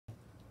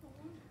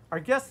Our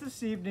guest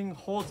this evening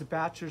holds a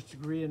bachelor's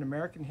degree in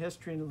American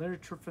History and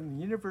Literature from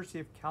the University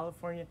of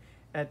California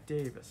at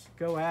Davis.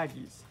 Go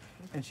Aggies.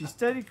 And she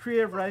studied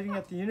creative writing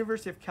at the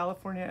University of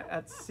California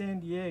at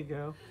San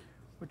Diego,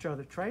 which are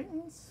the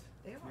Tritons?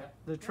 They are.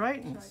 The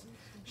Tritons.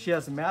 She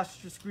has a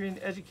master's degree in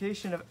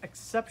education of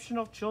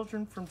exceptional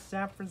children from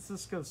San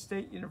Francisco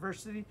State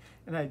University,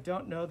 and I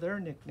don't know their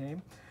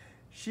nickname.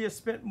 She has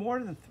spent more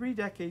than 3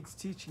 decades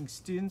teaching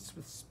students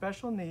with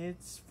special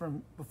needs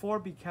from before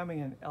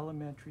becoming an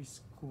elementary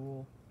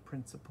school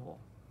principal.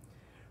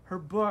 Her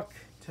book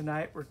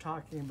tonight we're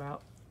talking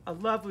about, A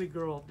Lovely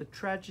Girl, The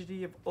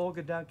Tragedy of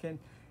Olga Duncan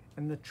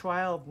and the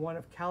Trial of One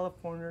of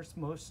California's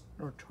Most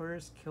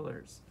Notorious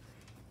Killers.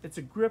 It's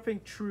a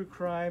gripping true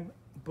crime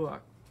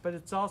book, but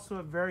it's also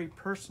a very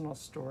personal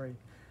story,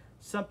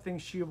 something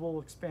she will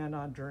expand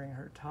on during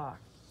her talk.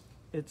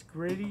 It's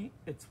gritty,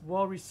 it's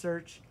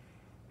well-researched,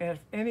 and if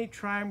any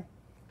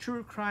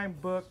true crime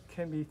book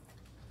can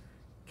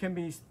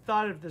be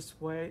thought of this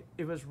way,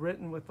 it was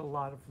written with a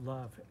lot of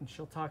love, and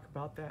she'll talk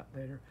about that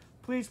later.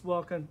 Please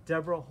welcome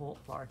Deborah Holt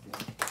Larkin.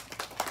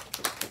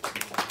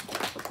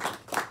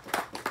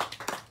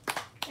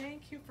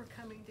 Thank you for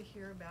coming to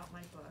hear about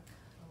my book,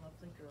 A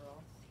Lovely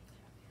Girl.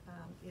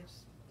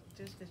 It's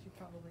just, as you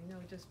probably know,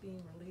 just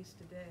being released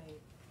today,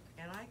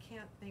 and I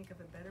can't think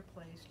of a better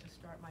place to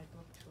start my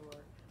book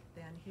tour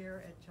than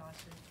here at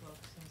Chaucer's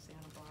Books in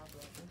Santa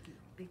Barbara,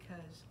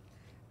 because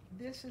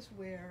this is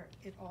where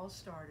it all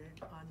started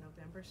on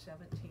November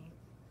 17th,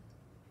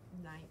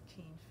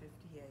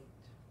 1958.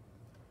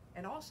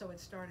 And also it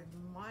started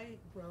my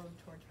road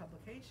towards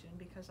publication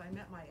because I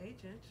met my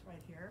agent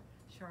right here,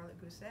 Charlotte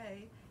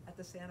Gousset, at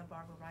the Santa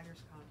Barbara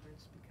Writers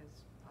Conference because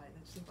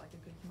it seemed like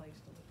a good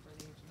place to look for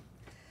an agent.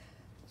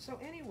 So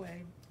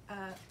anyway,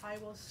 I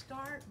will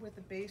start with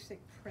the basic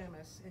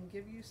premise and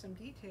give you some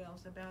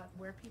details about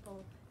where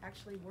people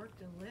actually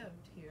worked and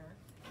lived here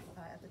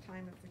at the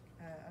time of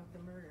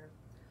the murder.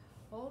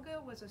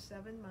 Olga was a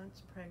 7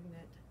 months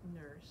pregnant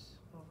nurse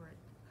over at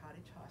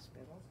Cottage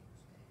Hospital,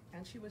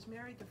 and she was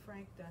married to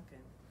Frank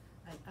Duncan,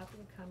 an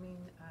up-and-coming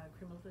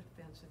criminal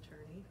defense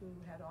attorney who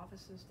had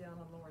offices down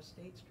on Lower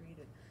State Street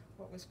at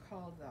what was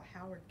called the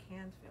Howard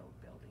Canfield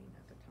building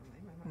at the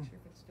time. I'm not sure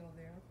if it's still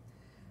there.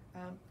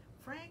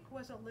 Frank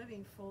wasn't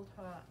living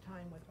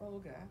full-time with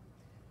Olga.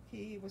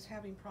 He was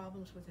having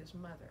problems with his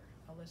mother,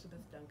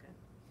 Elizabeth Duncan,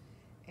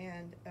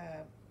 and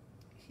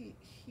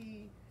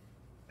she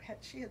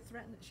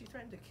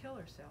threatened to kill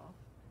herself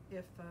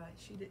if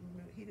he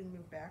didn't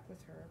move back with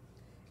her.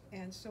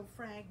 And so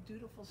Frank,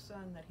 dutiful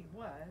son that he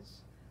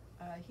was,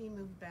 he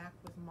moved back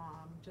with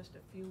Mom just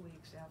a few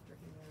weeks after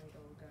he married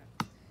Olga.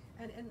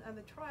 And on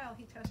the trial,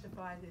 he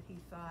testified that he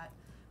thought,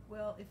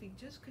 well, if he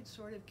just could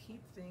sort of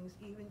keep things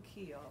even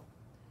keel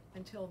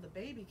until the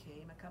baby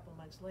came a couple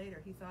months later,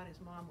 he thought his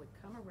mom would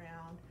come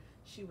around,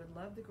 she would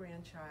love the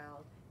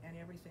grandchild, and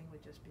everything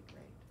would just be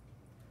great.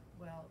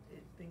 Well,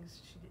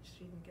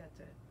 she didn't get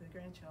to, the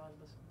grandchild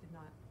did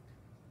not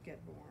get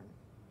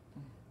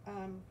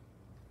born.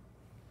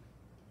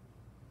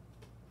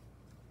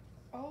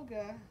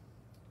 Olga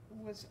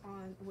was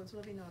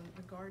living on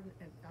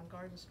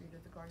Garden Street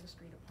at the Garden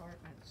Street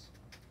Apartments,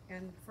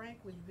 and Frank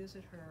would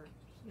visit her,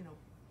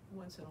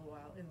 once in a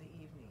while in the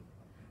evening.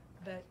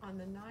 But on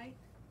the night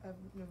of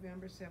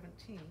November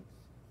 17th,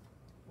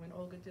 when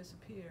Olga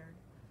disappeared,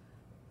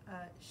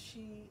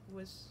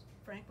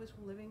 Frank was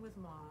living with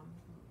Mom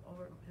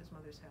over at his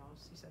mother's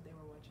house. He said they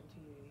were watching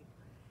TV,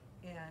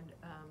 and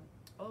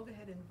Olga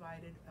had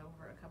invited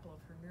over a couple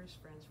of her nurse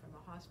friends from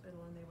the hospital,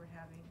 and they were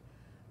having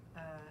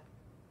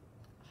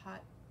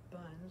hot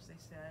buns, they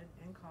said,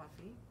 and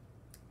coffee,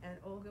 and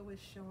Olga was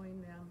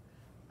showing them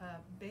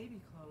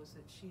baby clothes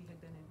that she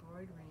had been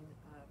embroidering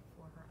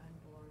for her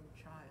unborn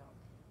child.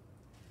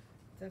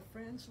 The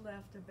friends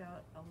left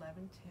about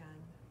 11:10,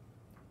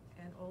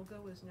 and Olga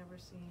was never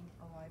seen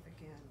alive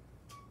again.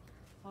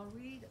 I'll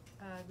read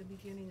the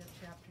beginning of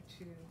chapter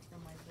 2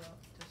 from my book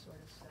to sort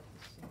of set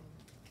the scene.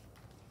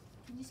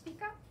 Can you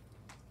speak up?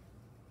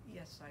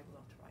 Yes, I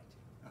will try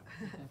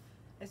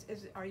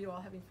to. Are you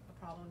all having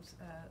problems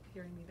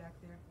hearing me back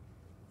there?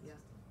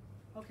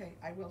 Yeah. Okay,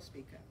 I will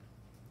speak up.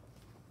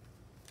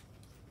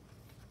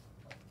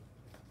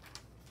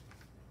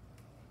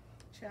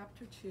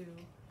 Chapter 2,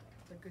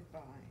 The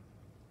Goodbye.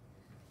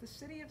 The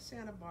city of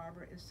Santa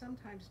Barbara is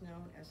sometimes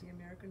known as the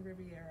American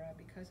Riviera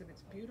because of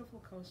its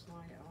beautiful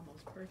coastline and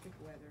almost perfect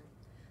weather.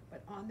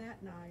 But on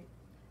that night,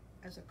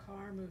 as a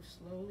car moved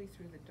slowly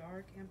through the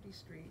dark, empty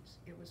streets,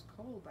 it was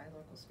cold by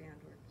local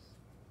standards.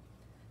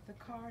 The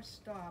car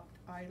stopped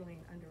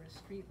idling under a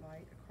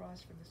streetlight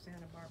across from the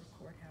Santa Barbara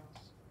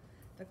courthouse.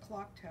 The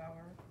clock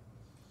tower,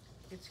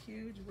 its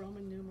huge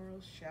Roman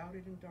numerals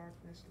shrouded in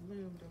darkness,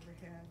 loomed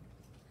overhead.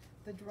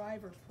 The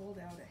driver pulled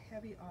out a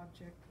heavy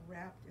object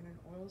wrapped in an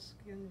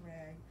oilskin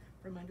rag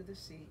from under the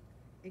seat,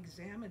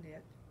 examined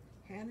it,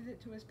 handed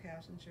it to his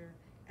passenger,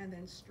 and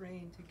then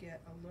strained to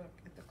get a look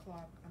at the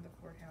clock on the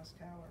courthouse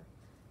tower.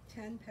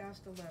 11:10.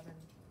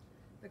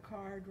 The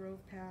car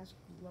drove past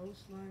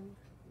low-slung,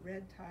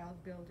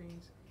 red-tiled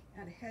buildings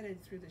and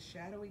headed through the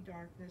shadowy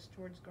darkness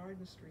towards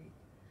Garden Street.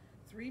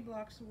 3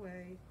 blocks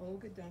away,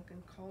 Olga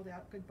Duncan called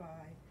out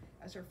goodbye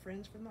as her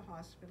friends from the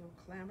hospital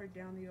clambered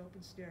down the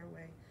open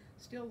stairway,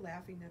 still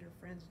laughing at her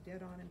friend's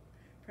dead-on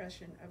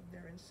impression of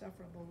their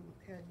insufferable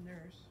head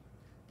nurse.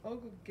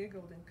 Olga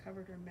giggled and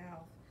covered her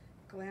mouth,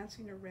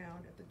 glancing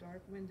around at the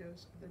dark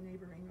windows of the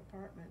neighboring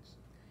apartments.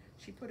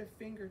 She put a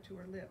finger to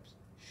her lips.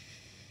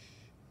 Shh.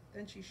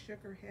 Then she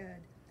shook her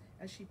head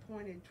as she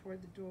pointed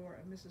toward the door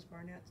of Mrs.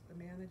 Barnett,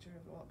 the manager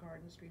of all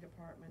Garden Street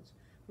Apartments,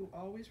 who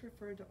always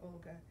referred to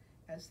Olga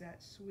as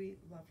that sweet,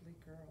 lovely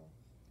girl.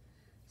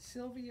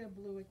 Sylvia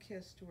blew a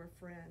kiss to her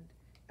friend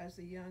as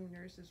the young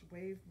nurses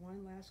waved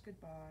one last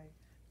goodbye,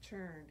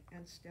 turned,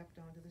 and stepped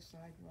onto the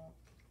sidewalk.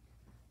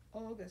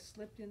 Olga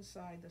slipped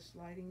inside the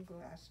sliding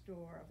glass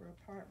door of her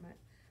apartment,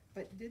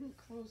 but didn't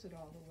close it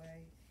all the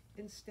way.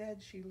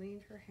 Instead, she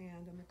leaned her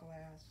hand on the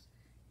glass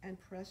and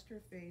pressed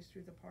her face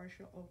through the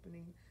partial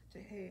opening to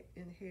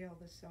inhale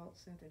the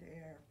salt-scented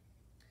air.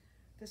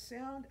 The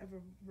sound of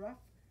a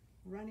rough,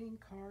 running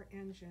car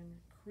engine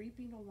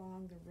creeping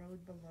along the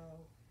road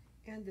below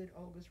ended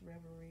Olga's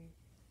reverie.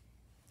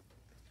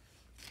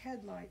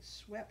 Headlights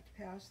swept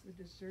past the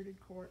deserted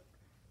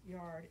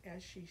courtyard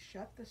as she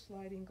shut the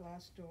sliding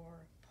glass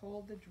door,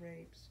 pulled the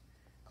drapes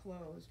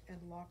closed,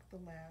 and locked the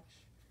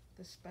latch.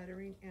 The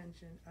sputtering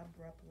engine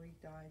abruptly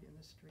died in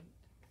the street.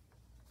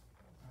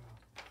 Wow.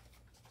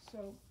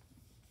 So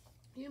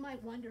you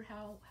might wonder,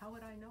 how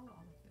would I know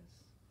all of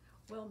this?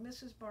 Well,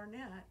 Mrs.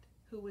 Barnett,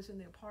 who was in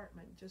the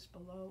apartment just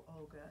below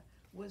Olga,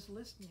 was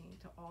listening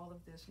to all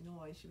of this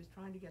noise. She was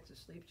trying to get to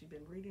sleep. She'd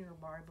been reading her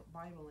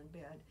Bible in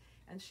bed,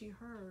 and she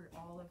heard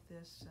all of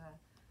this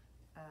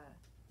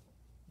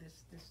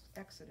this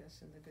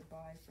exodus and the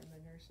goodbye from the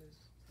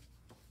nurses.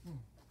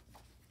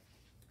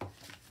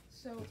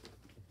 So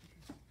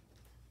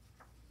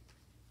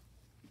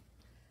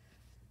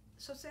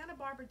Santa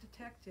Barbara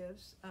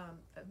detectives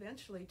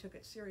eventually took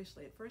it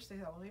seriously. At first they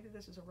thought, well, maybe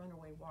this is a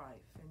runaway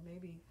wife, and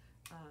maybe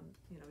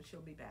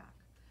she'll be back.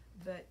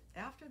 But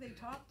after they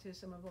talked to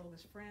some of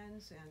Olga's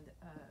friends and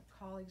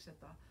colleagues at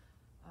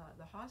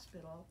the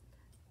hospital,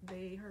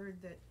 they heard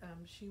that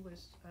she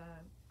was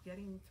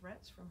getting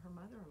threats from her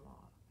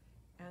mother-in-law,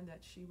 and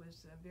that she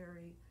was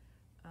very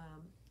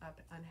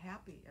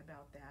unhappy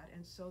about that.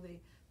 And so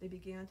they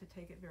began to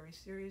take it very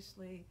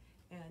seriously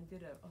and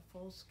did a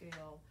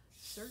full-scale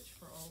search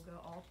for Olga,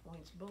 all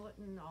points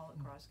bulletin, all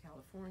across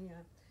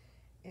California.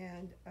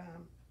 And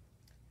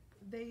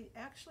they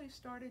actually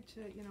started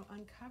to,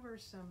 uncover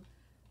some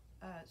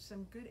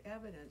good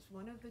evidence.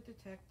 One of the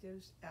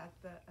detectives at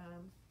the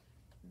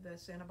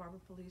Santa Barbara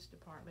Police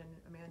Department,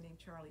 a man named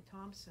Charlie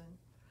Thompson,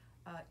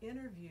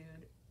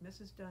 interviewed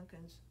Mrs.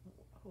 Duncan's,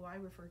 who I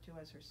refer to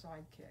as her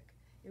sidekick.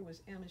 It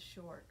was Emma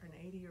Short, an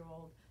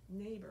 80-year-old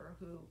neighbor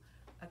who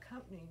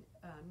accompanied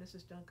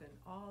Mrs. Duncan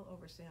all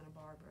over Santa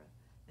Barbara.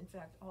 In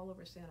fact, all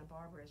over Santa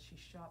Barbara as she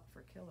shopped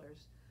for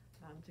killers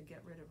to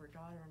get rid of her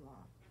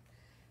daughter-in-law.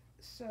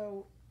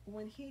 So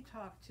when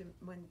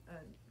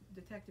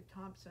Detective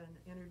Thompson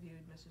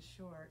interviewed Mrs.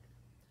 Short,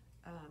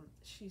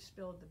 she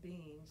spilled the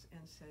beans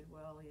and said,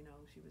 well,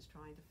 she was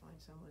trying to find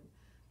someone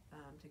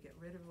to get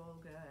rid of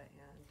Olga,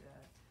 and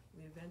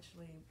we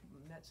eventually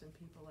met some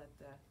people at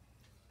the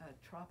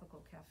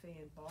Tropical Cafe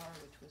and Bar,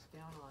 which was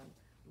down on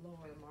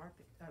Lower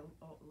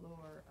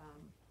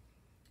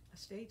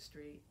State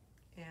Street,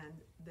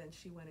 and then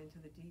she went into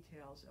the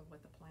details of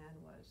what the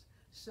plan was.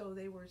 So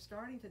they were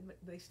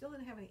they still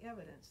didn't have any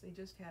evidence, they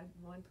just had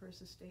one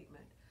person's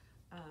statement.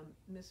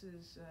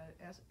 Mrs.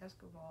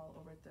 Escobar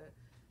over at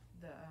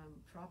the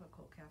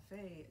Tropical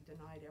Cafe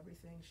denied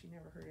everything, she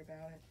never heard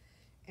about it.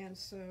 And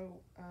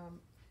so,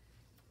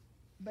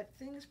 but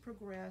things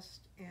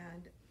progressed,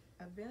 and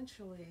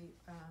eventually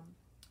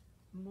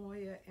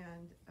Moya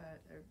and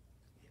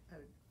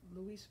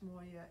Luis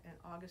Moya and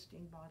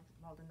Augustine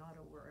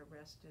Maldonado were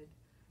arrested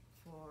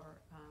for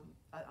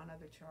on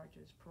other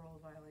charges, parole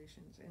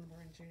violations, and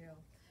were in jail.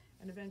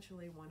 And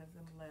eventually one of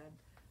them led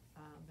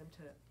them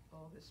to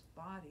Olga's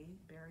body,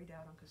 buried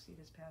out on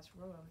Casitas Pass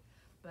Road,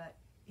 but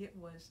it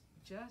was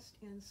just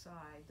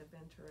inside the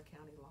Ventura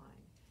County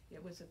line.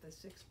 It was at the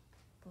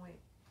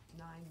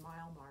 6.9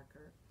 mile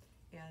marker,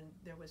 and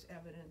there was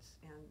evidence,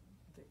 and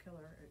the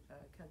killer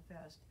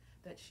confessed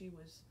that she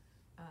was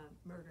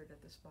murdered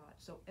at the spot.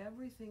 So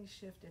everything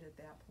shifted at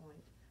that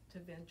point to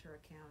Ventura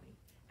County,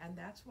 and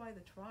that's why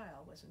the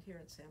trial wasn't here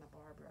at Santa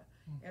Barbara.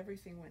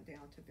 Everything went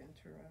down to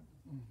Ventura.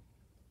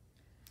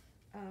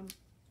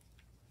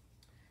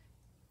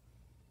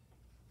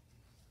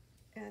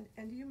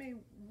 And you may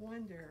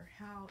wonder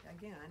how I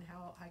can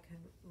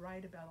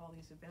write about all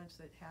these events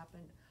that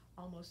happened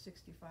almost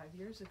 65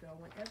 years ago,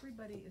 when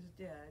everybody is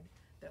dead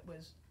that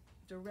was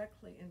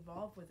directly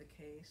involved with the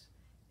case,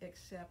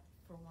 except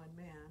for one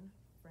man,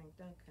 Frank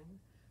Duncan,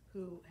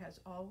 who has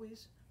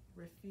always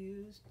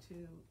refused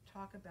to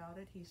talk about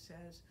it. He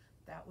says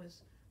that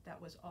was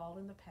all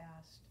in the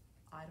past.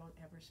 I don't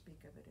ever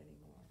speak of it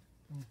anymore.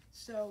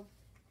 So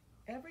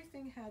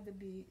everything had to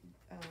be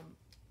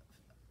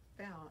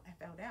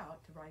found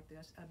out to write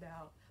this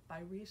by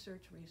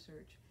research,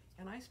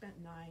 and I spent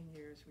 9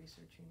 years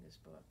researching this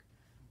book.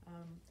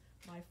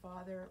 My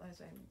father,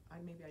 as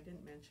maybe I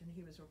didn't mention,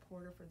 he was a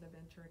reporter for the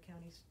Ventura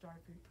County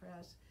Star-Free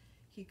Press.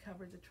 He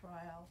covered the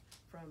trial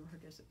from her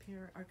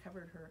disappearance, or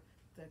covered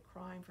the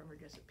crime from her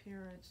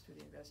disappearance through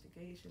the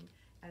investigation,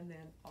 and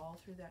then all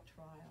through that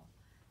trial.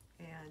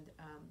 And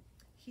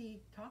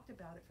he talked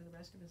about it for the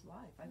rest of his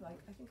life.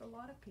 I think a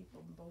lot of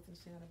people, both in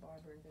Santa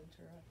Barbara and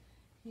Ventura,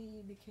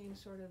 he became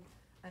sort of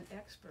an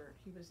expert.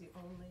 He was the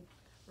only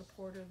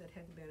reporter that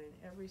had been in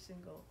every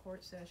single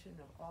court session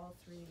of all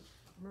 3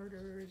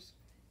 murderers,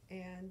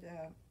 and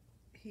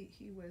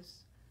he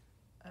was.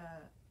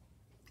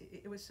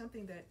 It was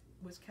something that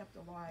was kept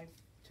alive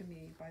to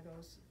me by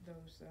those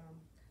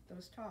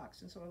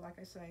talks. And so, like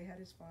I say, I had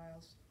his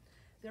files.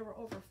 There were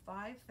over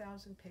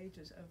 5,000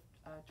 pages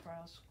of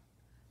trial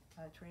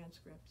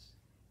transcripts,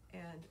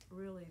 and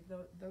really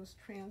those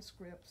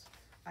transcripts,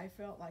 I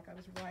felt like I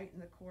was right in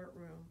the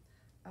courtroom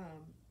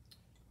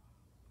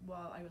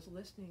while I was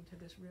listening to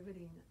this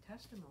riveting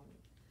testimony,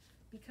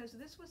 because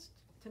this was,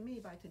 to me,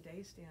 by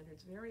today's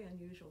standards, very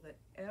unusual that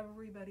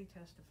everybody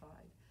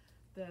testified.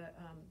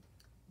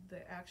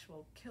 The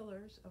actual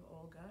killers of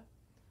Olga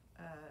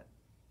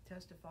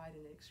testified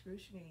in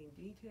excruciating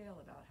detail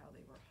about how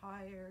they were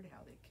hired,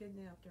 how they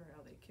kidnapped her,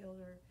 how they killed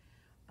her.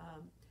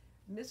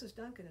 Mrs.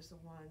 Duncan is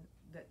the one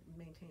that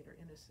maintained her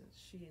innocence.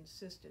 She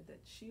insisted that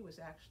she was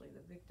actually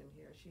the victim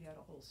here. She had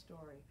a whole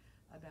story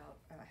about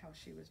how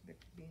she was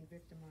being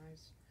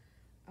victimized.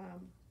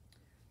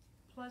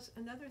 Plus,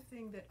 another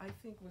thing that I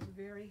think was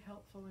very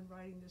helpful in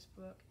writing this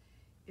book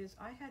is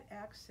I had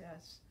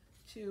access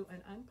to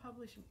an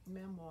unpublished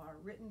memoir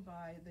written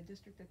by the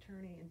district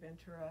attorney in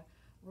Ventura,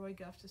 Roy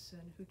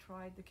Gustafson, who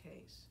tried the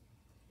case.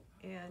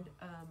 And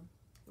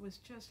it was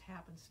just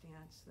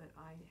happenstance that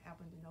I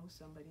happened to know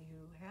somebody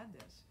who had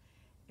this.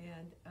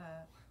 And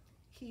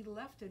he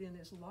left it in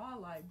his law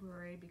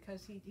library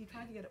because he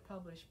tried to get it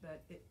published,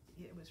 but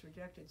it was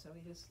rejected, so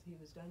he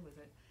was done with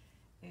it.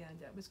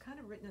 And it was kind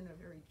of written in a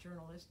very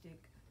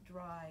journalistic,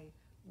 dry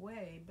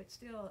way, but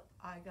still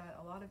I got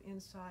a lot of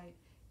insight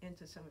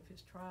into some of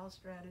his trial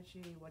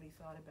strategy, what he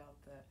thought about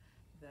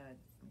the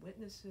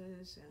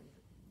witnesses and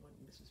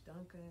Mrs.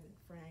 Duncan and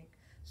Frank.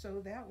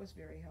 So that was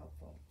very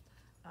helpful.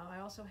 I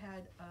also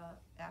had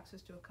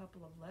access to a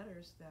couple of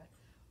letters that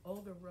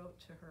Olga wrote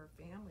to her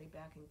family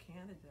back in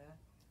Canada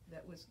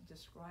that was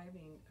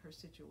describing her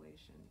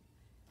situation.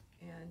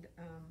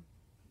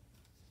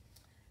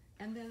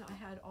 And then I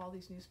had all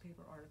these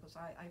newspaper articles.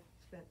 I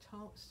spent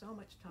so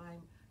much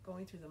time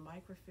going through the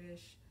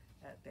microfiche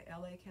at the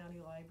LA County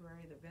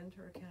Library, the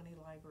Ventura County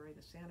Library,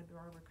 the Santa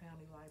Barbara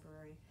County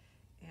Library,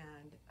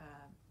 and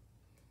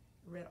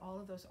read all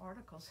of those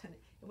articles. And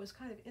it was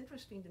kind of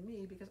interesting to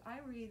me because I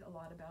read a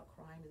lot about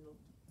crime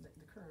in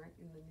the current,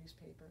 in the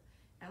newspaper,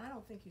 and I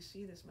don't think you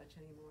see this much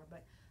anymore,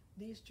 but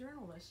these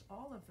journalists,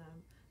 all of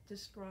them,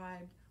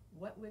 described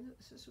what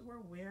witnesses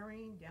were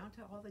wearing, down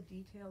to all the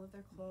detail of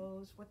their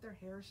clothes, what their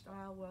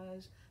hairstyle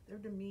was, their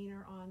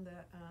demeanor on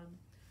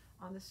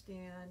the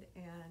stand,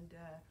 and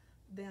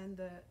then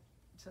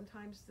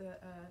sometimes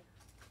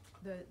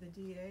the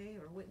DA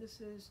or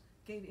witnesses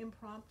gave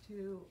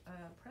impromptu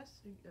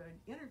press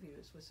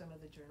interviews with some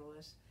of the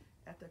journalists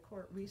at the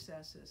court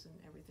recesses and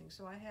everything.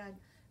 So I had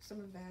some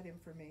of that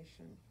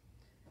information.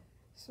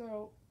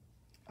 So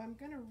I'm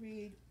going to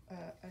read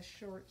a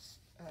short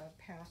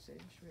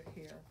passage right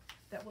here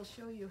that will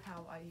show you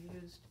how I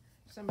used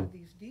some of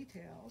these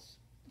details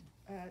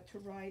to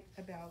write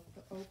about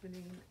the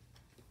opening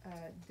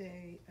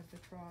day of the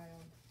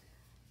trial.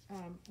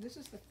 This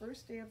is the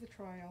first day of the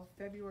trial,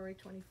 February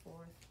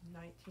 24th,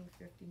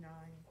 1959.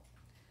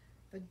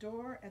 The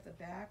door at the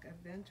back of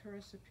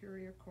Ventura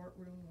Superior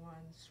Courtroom 1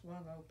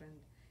 swung open,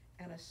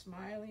 and a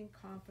smiling,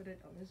 confident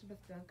Elizabeth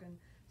Duncan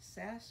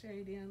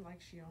sashayed in like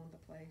she owned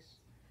the place.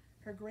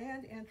 Her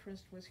grand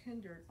entrance was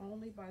hindered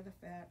only by the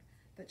fact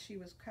that she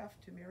was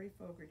cuffed to Mary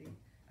Fogarty,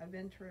 a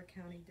Ventura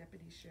County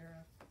deputy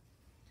sheriff.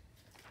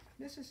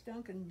 Mrs.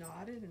 Duncan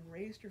nodded and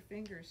raised her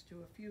fingers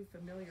to a few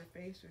familiar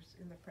faces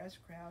in the press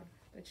crowd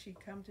that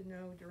she'd come to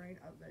know during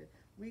the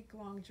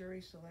week-long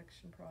jury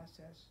selection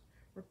process.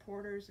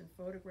 Reporters and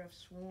photographs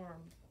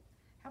swarmed.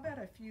 "How about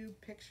a few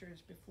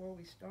pictures before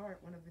we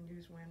start?" one of the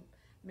newsmen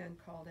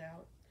called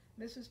out.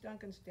 Mrs.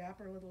 Duncan's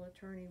dapper little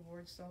attorney,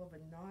 Ward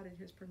Sullivan, nodded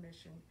his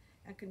permission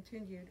and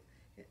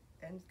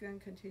then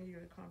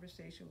continued a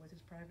conversation with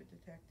his private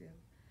detective.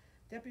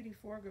 Deputy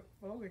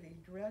Fogarty,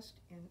 dressed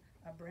in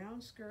a brown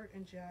skirt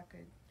and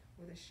jacket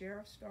with a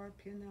sheriff's star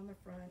pinned on the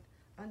front,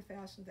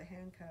 unfastened the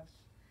handcuffs.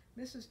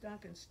 Mrs.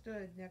 Duncan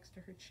stood next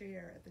to her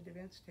chair at the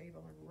defense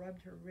table and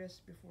rubbed her wrists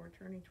before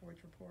turning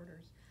towards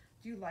reporters.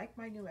 "Do you like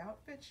my new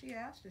outfit?" she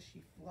asked as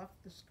she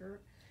fluffed the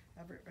skirt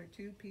of her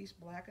two-piece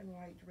black and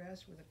white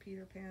dress with a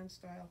Peter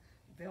Pan-style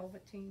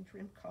velveteen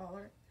trimmed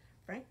collar.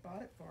 "Frank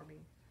bought it for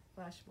me."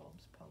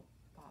 Flashbulbs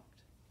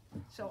popped.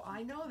 So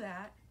I know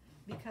that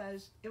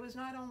because it was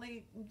not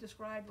only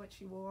described what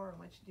she wore and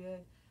what she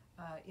did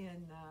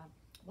in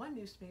just one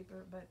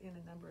newspaper, but in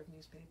a number of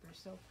newspapers.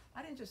 So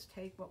I didn't just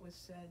take what was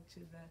said to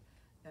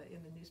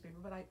in the newspaper,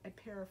 but I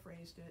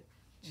paraphrased it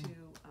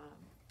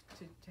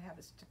to have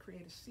to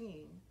create a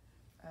scene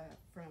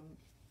from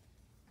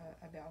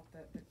about the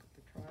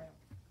trial.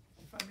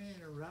 If I may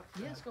interrupt.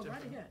 Yes, go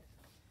right Deborah, ahead.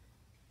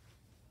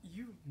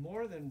 You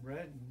more than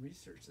read and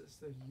researched this,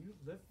 though you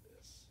lived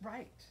this.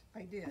 Right,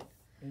 I did.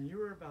 And you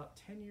were about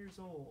 10 years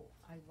old.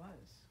 I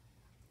was.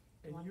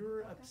 And Want you to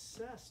were talk about that?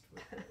 obsessed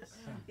with this.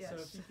 So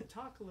Yes. if you could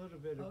talk a little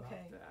bit about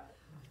Okay. that.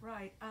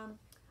 Right.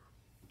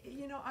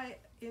 You know,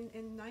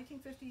 in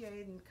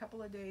 1958, in a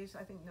couple of days,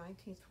 I think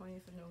 19th,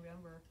 20th of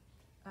November,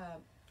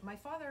 my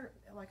father,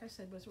 like I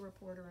said, was a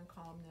reporter and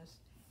columnist,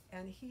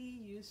 and he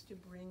used to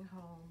bring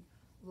home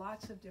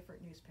lots of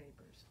different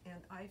newspapers.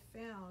 And I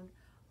found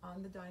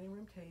on the dining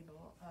room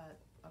table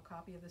a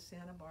copy of the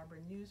Santa Barbara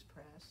News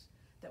Press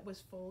that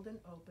was folded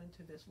open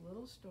to this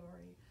little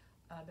story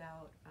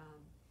about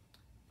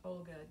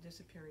Olga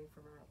disappearing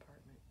from her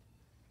apartment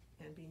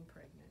and being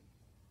pregnant,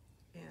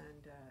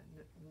 and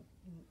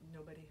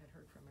nobody had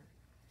heard from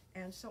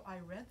her. And so I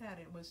read that.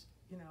 It was,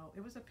 you know,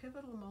 it was a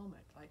pivotal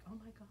moment. Like, oh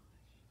my gosh,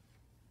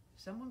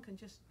 someone can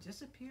just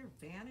disappear,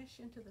 vanish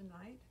into the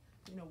night.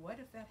 You know, what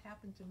if that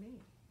happened to me?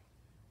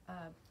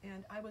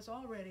 And I was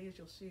already, as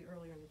you'll see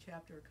earlier in the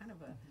chapter, kind of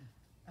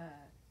a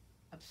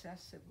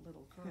obsessive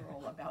little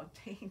girl about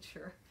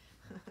danger.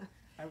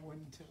 I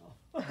wouldn't tell.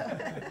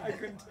 I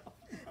couldn't tell.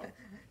 No.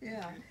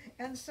 Yeah,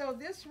 and so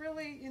this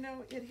really, you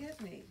know, it hit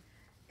me.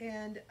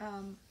 And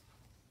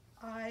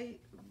I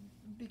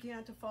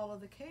began to follow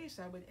the case.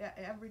 I would,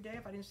 every day,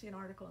 if I didn't see an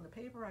article in the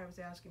paper, I was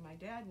asking my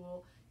dad,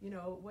 well, you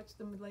know, what's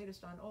the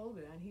latest on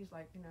Olga? And he's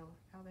like, you know,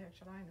 how the heck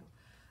should I know?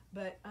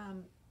 But,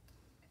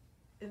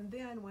 and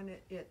then when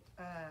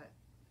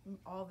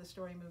all the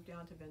story moved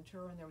down to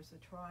Ventura and there was the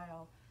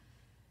trial,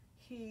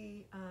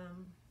 he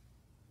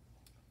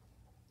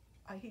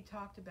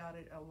talked about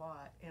it a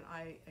lot, and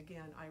I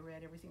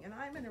read everything. And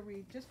I'm going to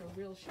read just a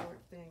real short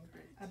thing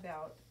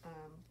about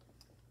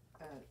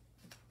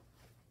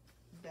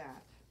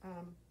that.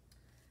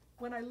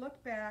 When I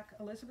look back,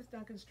 Elizabeth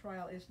Duncan's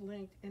trial is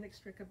linked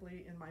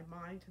inextricably in my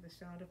mind to the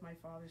sound of my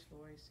father's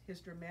voice,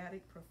 his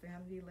dramatic,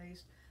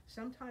 profanity-laced,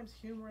 sometimes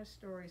humorous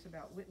stories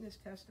about witness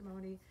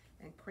testimony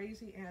and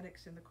crazy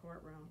antics in the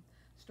courtroom,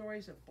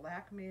 stories of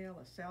blackmail,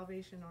 a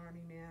Salvation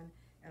Army man,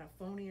 and a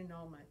phony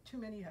annulment, too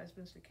many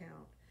husbands to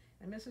count,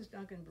 and Mrs.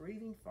 Duncan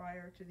breathing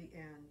fire to the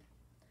end,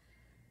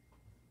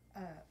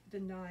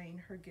 denying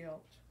her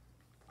guilt.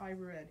 I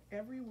read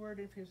every word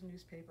of his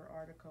newspaper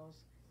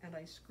articles, and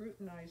I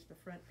scrutinized the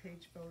front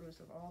page photos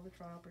of all the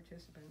trial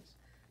participants,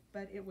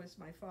 but it was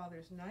my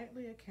father's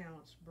nightly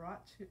accounts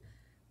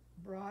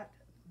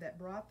that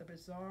brought the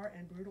bizarre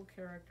and brutal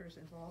characters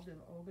involved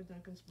in Olga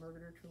Duncan's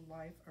murder to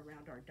life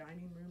around our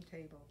dining room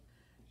table.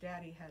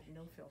 Daddy had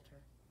no filter.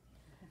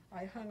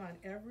 I hung on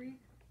every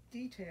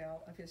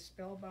detail of his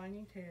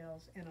spellbinding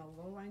tales, and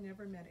although I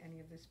never met any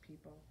of these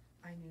people,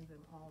 I knew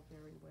them all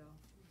very well.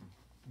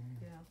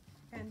 Yeah,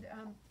 and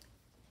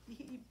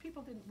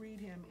people didn't read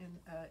him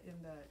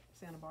in the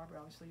Santa Barbara,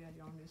 obviously you had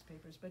your own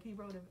newspapers, but he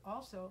wrote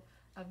also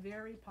a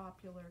very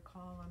popular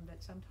column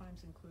that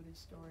sometimes included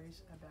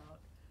stories about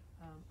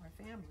our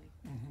family.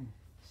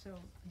 So,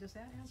 does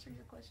that answer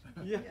your question?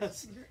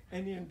 Yes,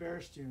 and he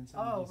embarrassed you in some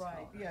Oh, of these right,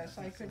 columns. yes,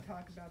 I could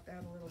talk about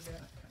that a little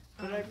bit.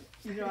 But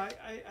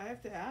I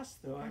have to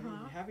ask though, I mean,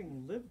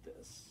 having lived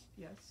this,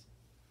 Yes,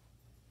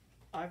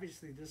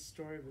 obviously this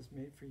story was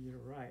made for you to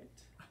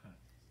write.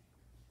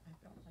 I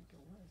felt like it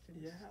was. It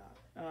was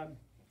Yeah.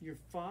 Your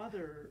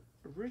father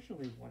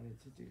originally wanted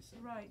to do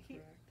something. Right,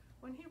 correct?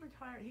 when he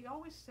retired, he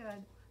always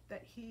said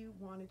that he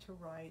wanted to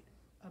write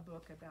a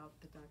book about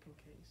the Duncan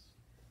case.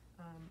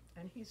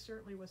 And he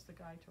certainly was the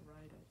guy to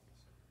write it.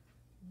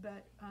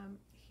 But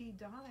he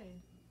died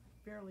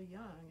fairly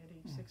young, at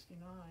age 69,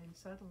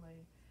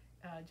 suddenly,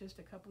 just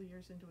a couple of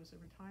years into his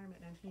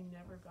retirement, and he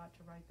never got to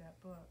write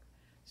that book.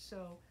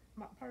 So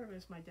part of it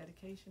is my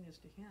dedication is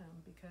to him,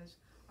 because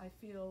I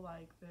feel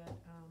like that,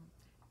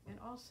 and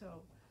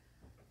also,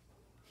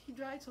 he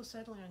died so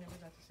suddenly I never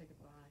got to say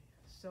goodbye.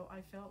 So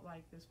I felt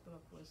like this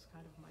book was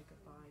kind of my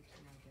goodbye to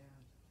my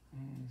dad.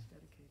 It was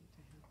dedicated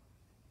to him.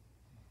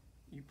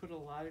 You put a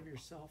lot of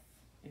yourself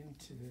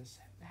into this.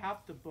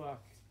 Half the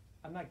book,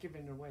 I'm not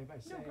giving it away by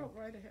saying, No, go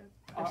right ahead.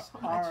 There's so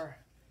much. are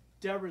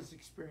Deborah's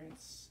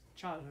experience,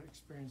 childhood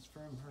experience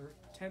from her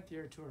 10th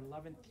year to her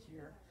 11th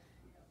year,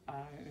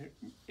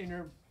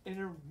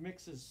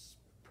 intermixes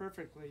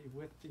perfectly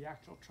with the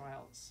actual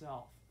trial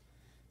itself.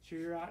 So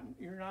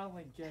you're not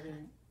only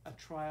getting a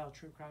trial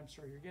true crime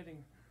story, you're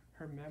getting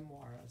her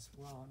memoir as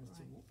well, and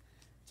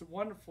it's a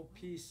wonderful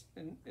piece,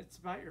 and it's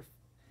about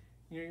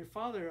your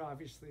father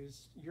obviously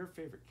is your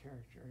favorite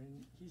character,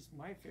 and he's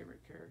my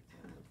favorite character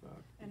in the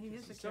book. And he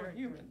because is a he's so character.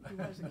 human. He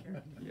was a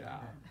character. Yeah.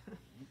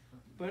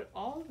 But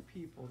all the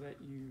people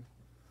that you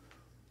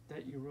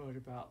wrote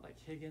about, like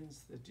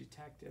Higgins, the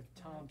detective,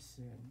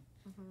 Thompson,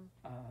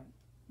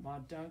 Ma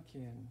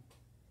Duncan,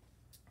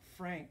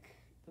 Frank,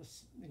 the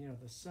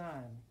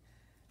son,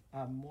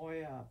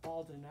 Moya,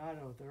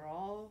 Baldonado, they're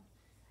all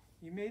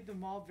You made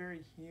them all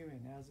very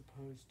human as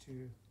opposed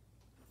to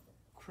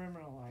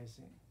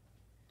criminalizing,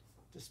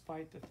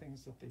 despite the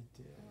things that they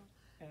did.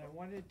 And I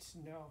wanted to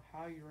know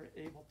how you were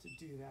able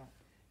to do that,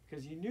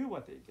 because you knew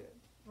what they did.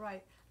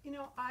 Right. You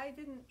know, I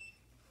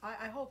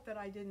hope that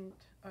I didn't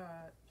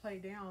play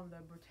down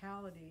the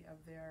brutality of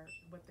their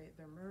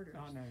murders.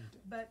 Oh, no, you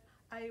didn't. But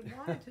I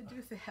wanted to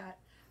do that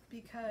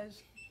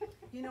because,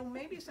 you know,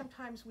 maybe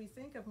sometimes we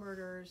think of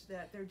murderers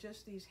that they're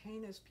just these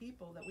heinous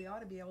people that we ought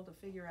to be able to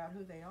figure out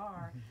who they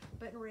are.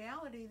 But in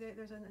reality,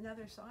 there's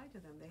another side to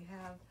them. They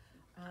have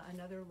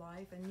another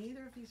life, and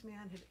neither of these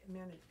men had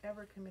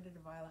ever committed a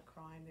violent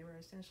crime. They were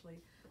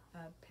essentially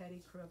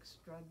petty crooks,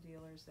 drug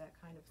dealers, that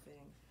kind of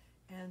thing.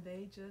 And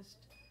they just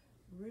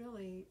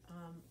really,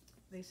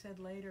 they said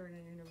later in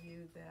an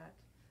interview that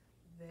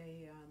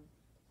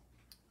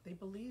they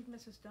believed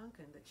Mrs.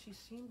 Duncan, that she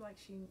seemed like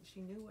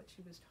she knew what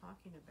she was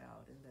talking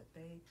about, and that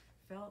they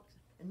felt,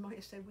 and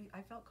Moya said,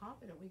 I felt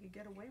confident we could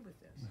get away with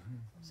this.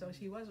 So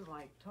she wasn't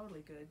like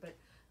totally good, but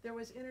there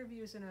was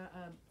interviews in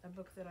a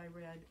book that I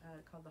read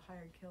called The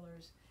Hired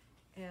Killers,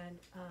 and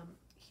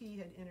he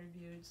had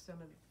interviewed some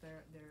of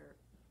their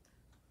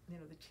you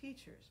know, the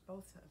teachers,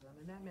 both of them,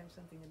 and that meant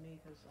something to me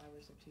because I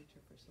was a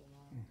teacher for so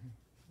long,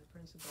 the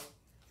principal.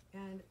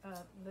 And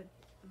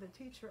the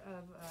teacher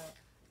of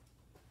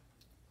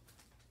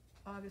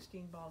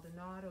Augustine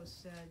Baldonado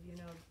said, you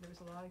know, there was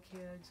a lot of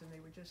kids and they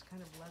were just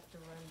kind of left to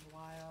run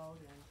wild,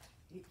 and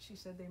she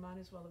said they might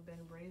as well have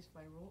been raised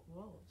by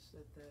wolves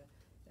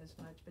as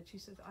much. But she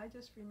said, I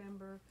just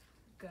remember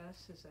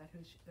Gus, that's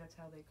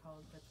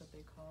what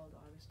they called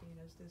Augustine,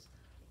 as this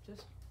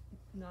just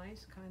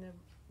nice kind of,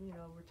 you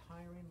know,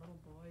 retiring little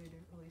boy who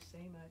didn't really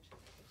say much.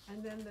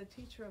 And then the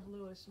teacher of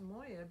Louis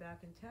Moya back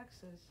in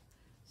Texas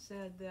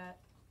said that,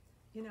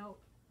 you know,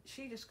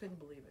 she just couldn't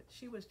believe it.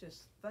 She was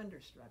just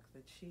thunderstruck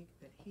that he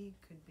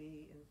could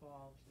be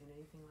involved in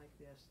anything like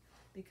this,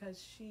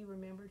 because she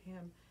remembered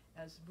him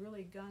as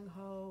really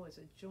gung-ho, as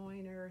a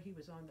joiner. He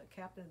was on the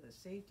captain of the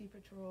safety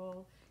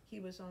patrol. He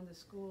was on the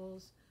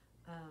school's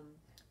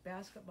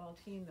basketball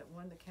team that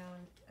won the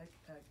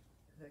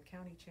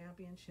county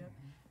championship,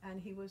 and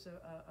he was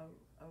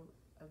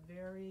a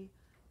very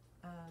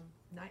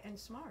and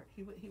smart.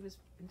 He was,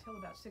 until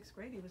about 6th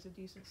grade, he was a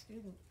decent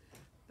student.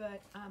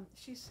 But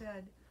she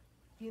said,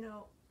 you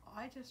know,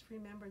 I just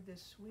remembered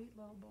this sweet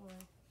little boy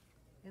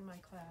in my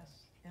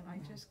class, and I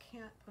just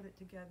can't put it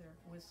together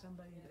with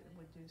somebody that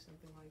would do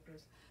something like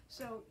this.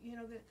 So, you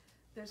know,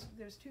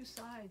 there's two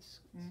sides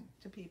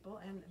to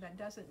people, and that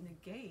doesn't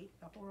negate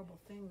a horrible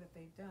thing that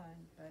they've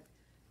done, but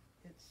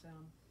it's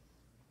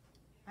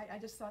I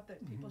just thought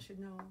that people should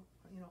know,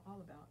 you know,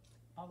 all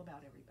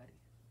about everybody,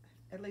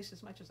 at least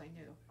as much as I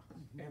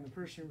knew. And the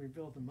person who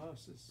revealed the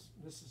most is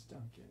Mrs.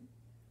 Duncan.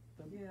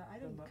 Yeah, I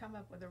didn't come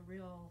up with a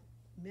real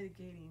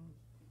mitigating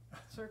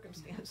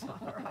circumstance on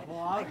her.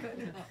 Well,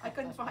 I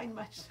couldn't find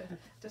much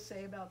to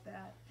say about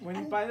that.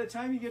 By the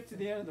time you get to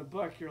the end of the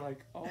book, you're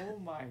like, oh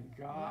my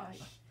gosh.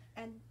 Right.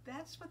 And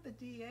that's what the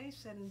DA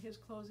said in his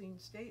closing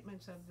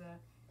statements of the,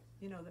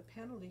 you know, the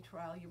penalty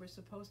trial. You were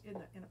supposed, in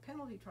a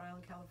penalty trial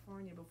in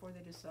California, before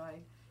they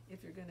decide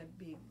if you're going to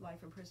be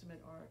life imprisonment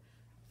or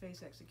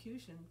face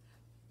execution,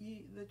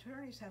 the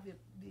attorneys have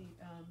the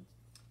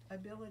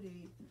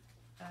ability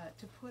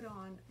to put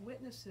on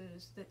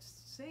witnesses that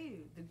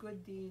say the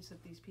good deeds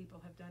that these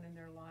people have done in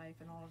their life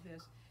and all of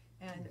this.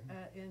 And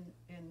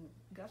in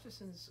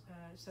Gustafson's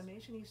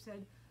summation, he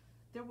said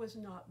there was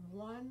not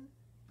one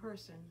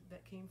person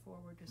that came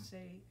forward to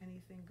say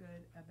anything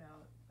good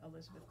about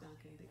Elizabeth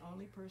Duncan. The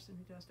only person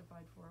who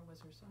testified for her was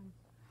her son.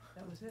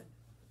 That was it.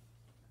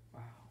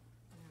 Wow.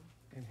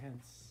 Yeah. And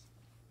hence,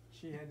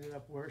 she ended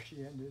up where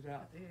she ended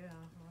up. Yeah,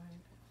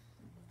 right.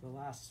 The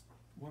last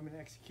woman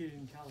executed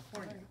in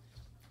California. Right.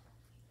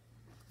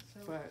 So,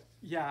 But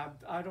yeah,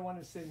 I don't want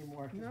to say any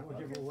more because No, we'll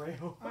give okay. away.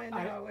 I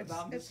know, it's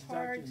Mrs.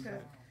 hard Duncan, to,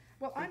 but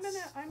well, I'm gonna,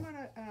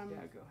 yeah,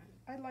 go ahead.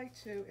 I'd like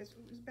to, it's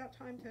about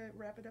time to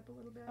wrap it up a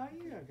little bit. Oh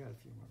yeah, I got a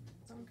few more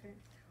minutes. Okay.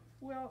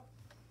 Well,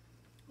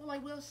 I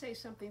will say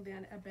something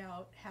then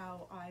about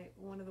how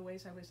one of the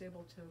ways I was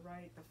able to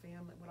write the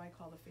family, what I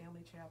call the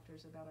family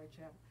chapters about our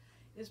chapter,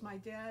 is my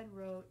dad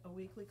wrote a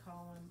weekly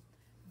column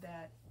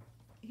that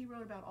he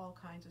wrote about all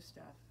kinds of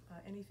stuff,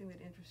 anything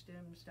that interested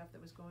him, stuff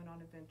that was going on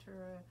in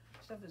Ventura,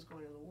 stuff that was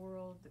going on in the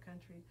world, the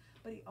country.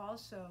 But he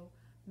also,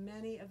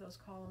 many of those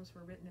columns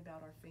were written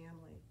about our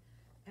family.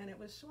 And it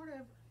was sort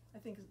of, I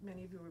think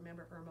many of you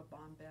remember Irma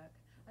Bombeck.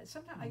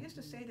 Sometimes I used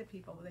to say to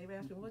people, they would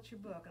ask me, what's your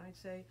book? And I'd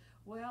say,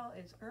 well,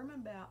 it's Irma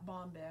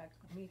Bombeck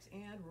meets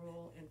Ann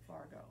Rule in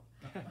Fargo.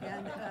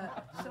 And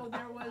so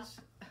there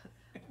was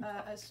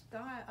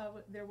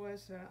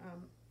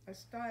a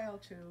style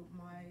to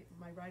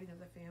my writing of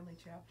the family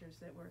chapters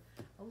that were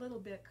a little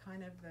bit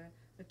kind of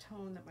the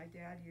tone that my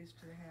dad used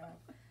to have.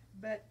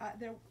 But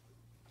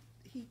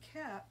he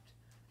kept,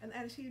 and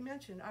as he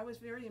mentioned, I was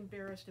very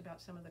embarrassed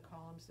about some of the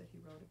columns that he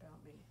wrote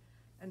about me.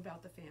 and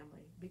about the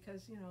family,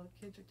 because, you know,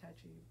 kids are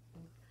touchy.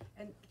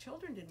 And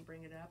children didn't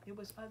bring it up. It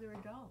was other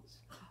adults.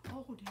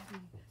 Oh,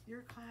 Debbie,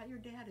 your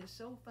dad is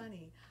so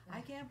funny. I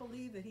can't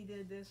believe that he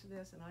did this,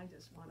 and I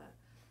just want to,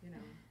 you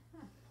know,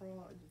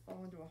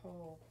 fall into a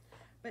hole.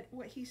 But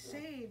what he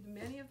saved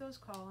many of those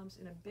columns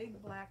in a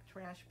big black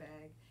trash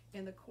bag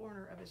in the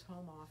corner of his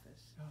home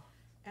office. Oh.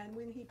 And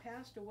when he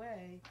passed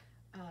away,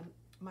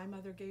 my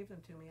mother gave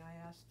them to me.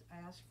 I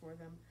asked for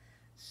them.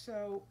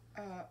 So,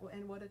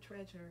 and what a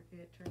treasure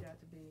it turned out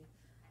to be.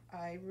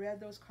 I read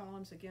those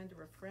columns again to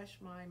refresh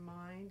my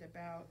mind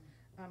about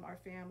our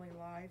family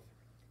life.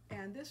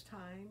 And this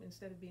time,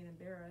 instead of being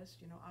embarrassed,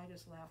 you know, I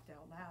just laughed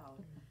out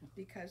loud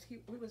because he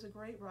was a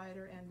great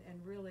writer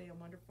and really a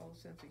wonderful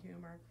sense of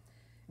humor.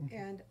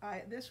 And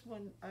this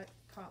one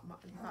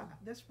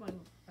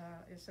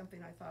is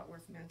something I thought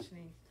worth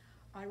mentioning.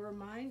 I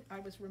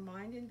was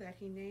reminded that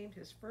he named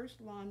his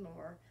first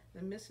lawnmower,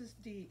 the Mrs.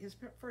 D, his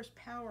first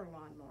power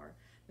lawnmower,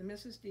 the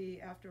Mrs.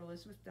 D, after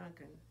Elizabeth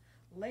Duncan.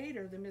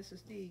 Later, the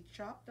Mrs. D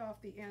chopped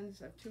off the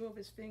ends of 2 of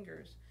his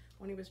fingers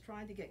when he was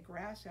trying to get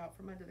grass out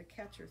from under the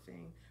catcher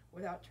thing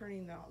without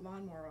turning the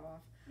lawnmower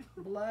off.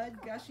 Blood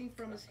gushing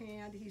from his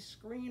hand, he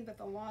screamed that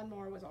the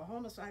lawnmower was a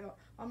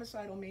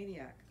homicidal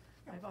maniac.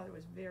 My father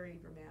was very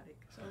dramatic,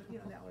 so, you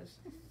know, that was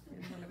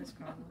in one of his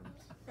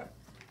columns.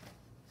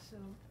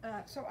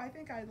 So I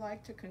think I'd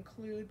like to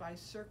conclude by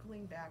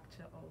circling back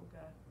to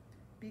Olga,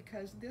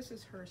 because this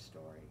is her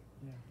story.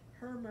 Yeah.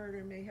 Her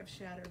murder may have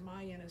shattered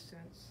my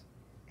innocence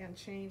and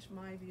changed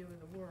my view of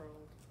the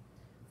world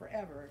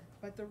forever,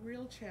 but the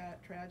real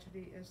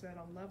tragedy is that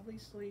a lovely,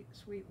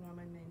 sweet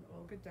woman named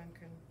Olga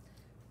Duncan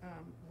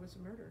was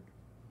murdered.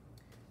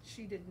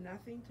 She did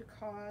nothing to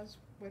cause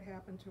what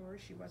happened to her.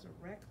 She wasn't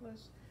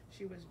reckless.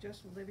 She was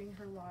just living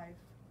her life.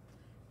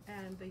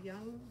 And the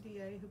young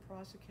DA who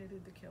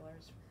prosecuted the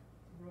killers,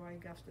 Roy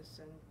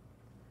Gustafson,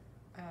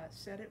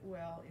 said it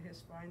well in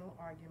his final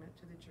argument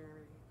to the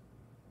jury.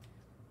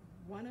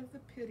 One of the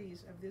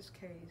pities of this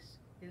case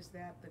is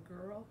that the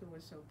girl who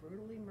was so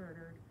brutally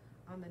murdered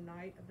on the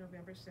night of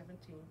November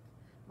 17th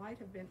might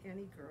have been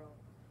any girl,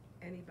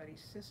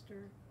 anybody's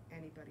sister,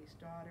 anybody's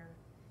daughter.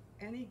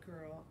 Any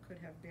girl could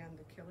have been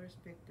the killer's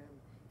victim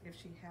if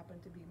she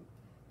happened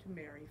to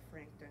marry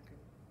Frank Duncan.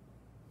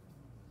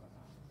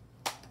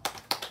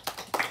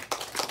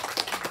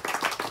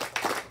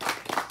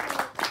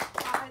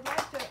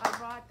 I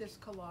brought this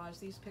collage.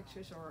 These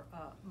pictures are,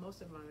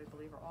 most of them I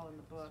believe are all in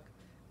the book,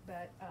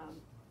 but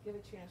give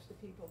a chance to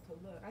people to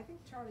look. I think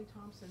Charlie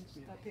Thompson's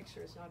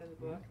picture is not in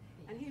the book,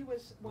 and he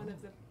was one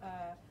of the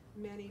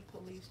many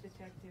police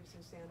detectives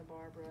in Santa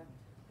Barbara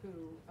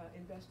who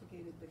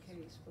investigated the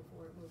case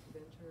before it moved to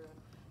Ventura.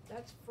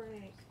 That's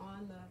Frank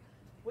on the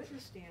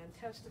witness stand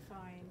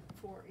testifying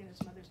in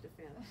his mother's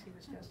defense. He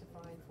was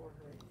testifying for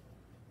her.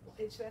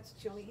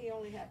 She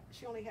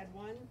only had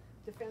one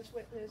defense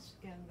witness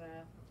in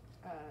the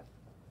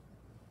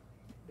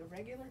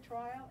regular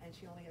trial, and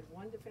she only had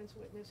one defense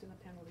witness in the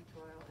penalty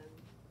trial, and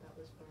that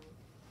was Frank.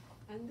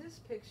 And this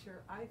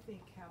picture, I think,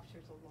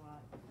 captures a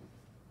lot.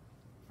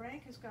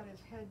 Frank has got his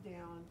head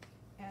down,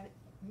 and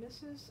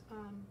Mrs.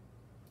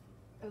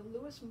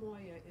 Louis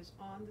Moya is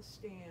on the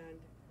stand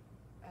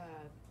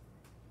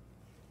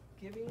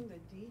giving the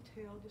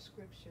detailed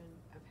description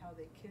of how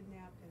they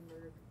kidnapped and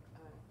murdered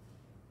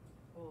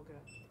Olga.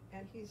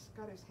 And he's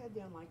got his head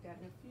down like that,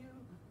 and a few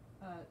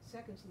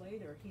seconds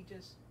later, he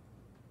just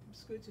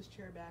scoots his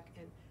chair back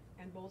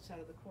and bolts out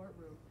of the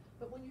courtroom.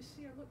 But when you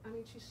see her look, I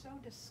mean, she's so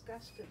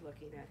disgusted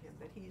looking at him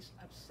that he's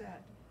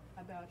upset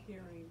about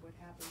hearing what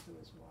happened to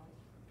his wife.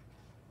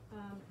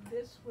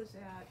 This was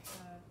at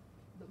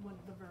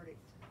the verdict,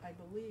 I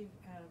believe,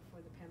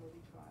 for the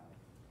penalty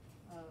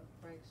trial.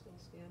 Frank's still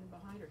standing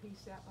behind her. He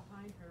sat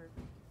behind her,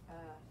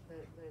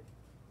 the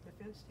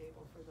defense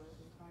table for the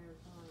entire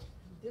time.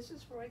 This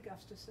is Roy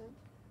Gustafson.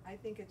 I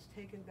think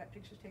that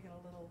picture's taken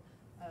a little,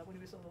 when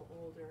he was a little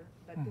older,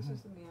 but this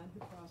is the man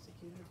who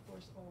prosecuted, of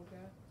course,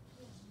 Olga.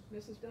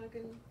 Mrs.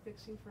 Duncan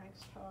fixing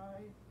Frank's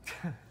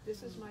tie.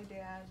 This is my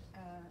dad,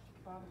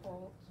 Bob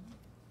Holt,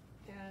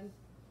 and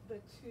the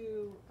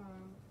 2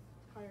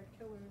 hired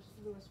killers,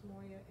 Louis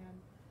Moya and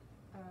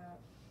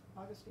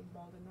Augustine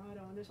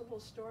Baldonado. And there's a little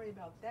story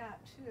about that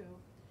too.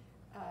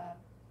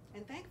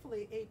 And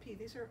thankfully, AP,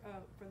 these are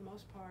for the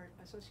most part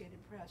Associated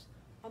Press.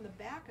 On the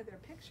back of their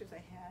pictures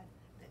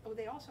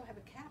they also have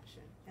a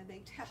caption, and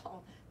they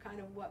tell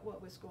kind of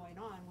what was going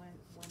on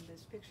when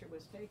this picture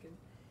was taken.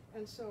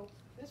 And so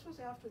this was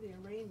after the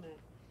arraignment,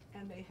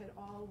 and they had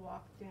all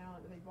walked down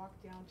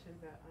to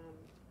the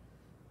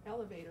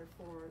elevator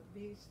for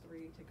these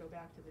 3 to go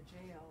back to the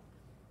jail,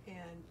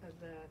 and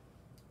the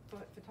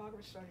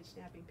photographer started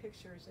snapping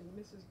pictures, and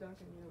Mrs.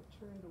 Duncan,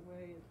 turned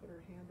away and put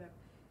her hand up,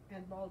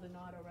 and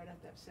Baldonado right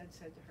up that said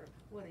to her,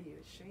 "What, are you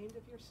ashamed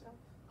of yourself?"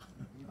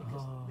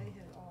 Because they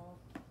had all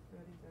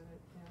already done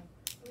it. And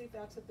I believe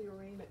that's at the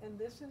arraignment. And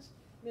this is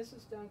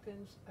Mrs.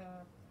 Duncan's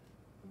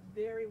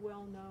very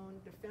well-known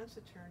defense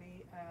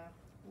attorney,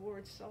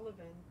 Ward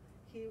Sullivan.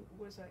 He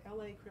was a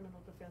LA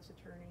criminal defense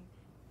attorney,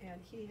 and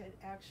he had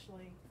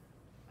actually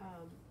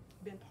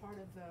been part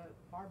of the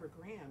Barbara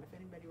Graham, if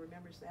anybody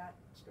remembers that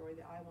story,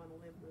 the I Want to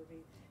Live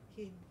movie.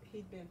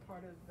 He'd been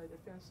part of the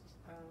defense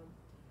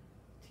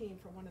team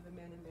for one of the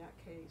men in that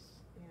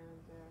case,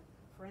 and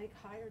Frank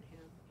hired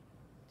him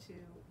to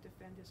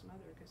defend his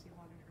mother because he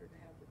wanted her to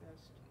have the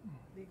best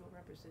legal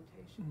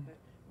representation. But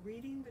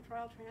reading the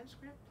trial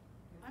transcript,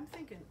 I'm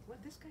thinking,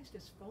 what, this guy's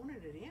just phoning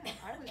it in.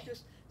 I was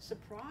just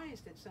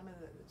surprised at some of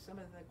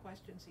the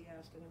questions he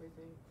asked and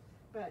everything,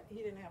 but he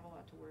didn't have a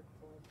lot to work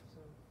for.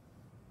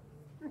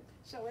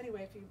 So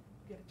anyway, if you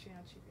get a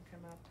chance, you can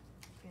come up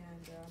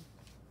and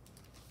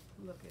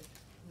look at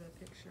the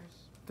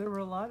pictures. There were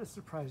a lot of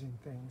surprising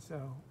things.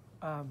 So,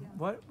 Yeah.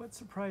 what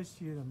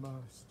surprised you the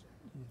most,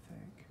 do you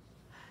think?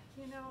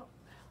 You know,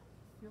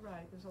 you're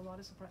right, there's a lot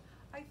of surprise.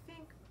 I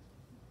think,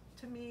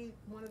 to me,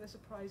 one of the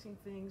surprising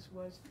things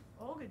was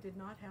Olga did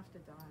not have to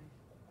die.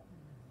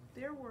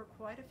 There were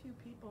quite a few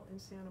people in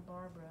Santa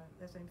Barbara,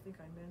 as I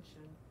think I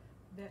mentioned,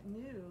 that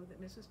knew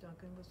that Mrs.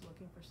 Duncan was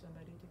looking for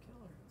somebody to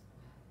kill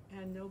her.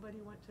 And nobody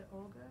went to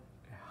Olga,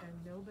 and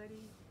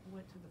nobody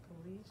went to the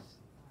police.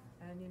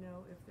 And you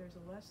know, if there's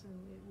a lesson,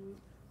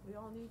 we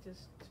all need to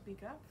speak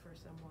up for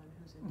someone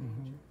who's in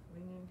danger. We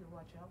need to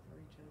watch out for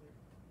each other.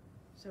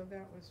 So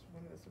that was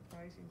one of the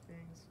surprising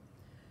things.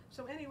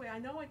 So anyway, I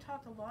know I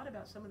talked a lot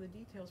about some of the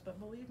details, but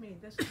believe me,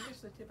 this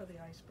is the tip of the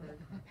iceberg.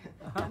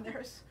 And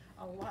there's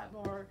a lot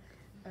more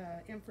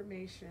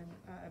information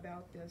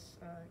about this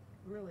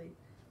really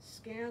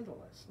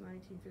scandalous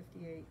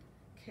 1958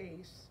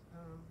 case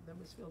that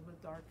was filled with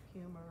dark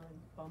humor and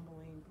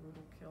bumbling,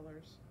 brutal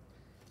killers.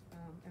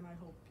 And I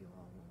hope you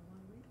all will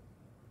want to read it.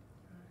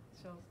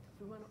 So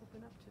we want to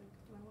open up to,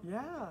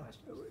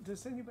 questions?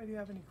 Does anybody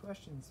have any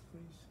questions,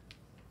 please?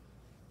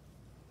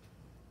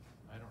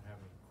 I don't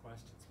have any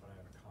questions, but I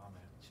have a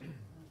comment.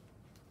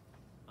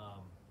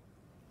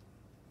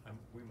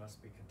 We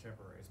must be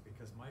contemporaries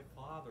because my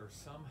father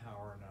somehow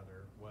or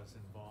another was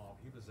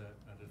involved. He was a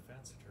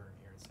defense attorney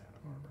here in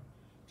Santa Barbara.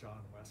 John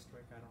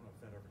Westwick, I don't know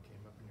if that ever came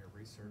up in your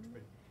research,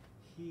 but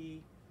he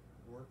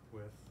worked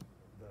with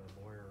the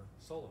lawyer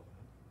Sullivan.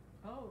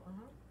 Oh,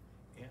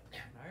 And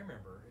I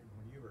remember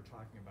when you were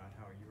talking about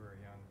how you were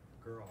a young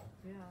girl,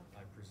 Yeah.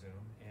 I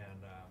presume,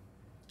 and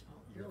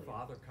your really?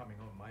 father coming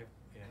home,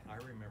 and I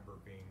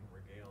remember being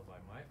regaled by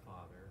my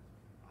father.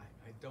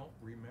 I don't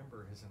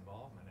remember his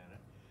involvement in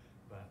it,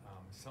 but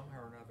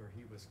somehow or another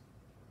he was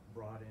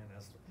brought in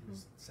as he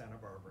was Santa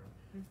Barbara,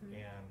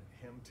 and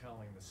him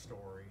telling the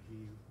story,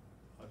 he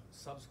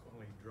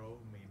subsequently drove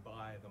me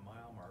by the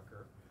mile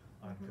marker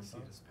on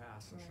Casitas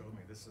Pass and showed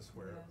me this is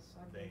where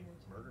they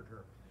murdered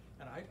her.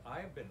 And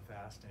I've been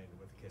fascinated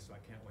with the case, so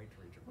I can't wait to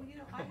read your book. Well, you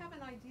know, I have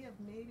an idea of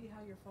maybe how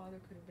your father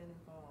could have been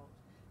involved.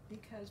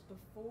 Because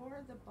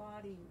before the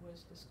body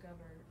was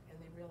discovered and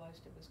they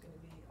realized it was going to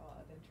be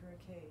a Ventura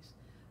case,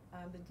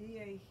 the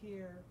DA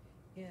here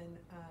in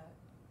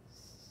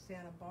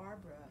Santa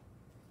Barbara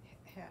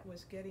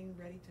was getting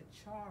ready to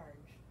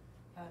charge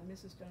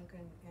Mrs.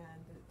 Duncan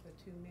and the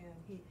two men.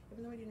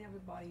 Even though he didn't have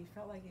a body, he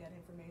felt like he had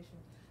information.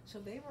 So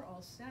they were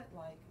all set,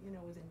 like, you know,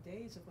 within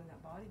days of when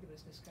that body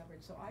was discovered.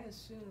 So I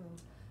assume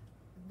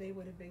they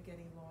would have been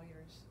getting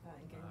lawyers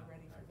and getting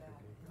ready for that.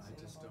 I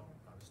just don't.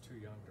 I was too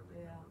young to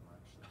remember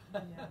much.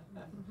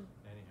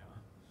 Anyhow.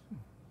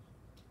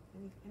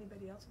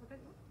 Anybody else?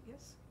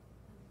 Yes.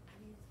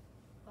 Have you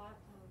thought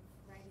of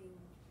writing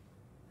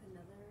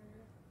another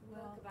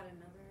book about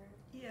another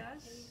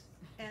Yes. case?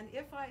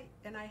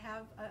 And I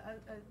have a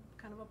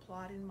kind of a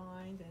plot in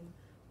mind and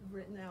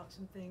written out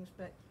some things,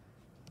 but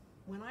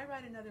when I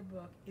write another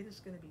book, it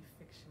is going to be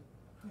fiction.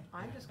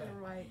 I'm just going to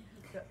write,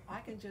 I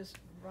can just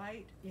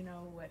write, you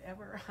know,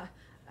 whatever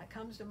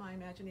comes to my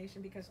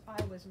imagination, because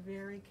I was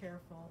very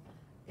careful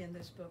in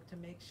this book to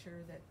make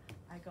sure that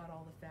I got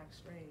all the facts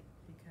straight,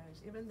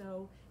 because even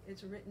though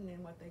it's written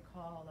in what they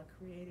call a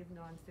creative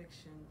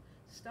nonfiction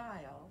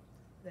style,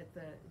 that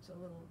it's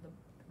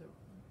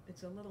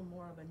a little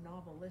more of a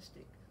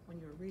novelistic. When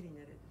you're reading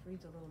it, it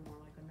reads a little more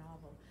like a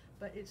novel,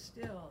 but it's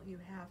still, you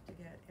have to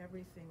get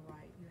everything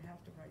right. You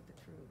have to write the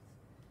truth,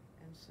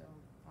 and so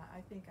I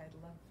think I'd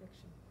love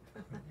fiction.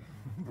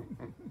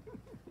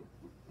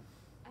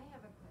 I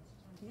have a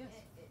question. Yes.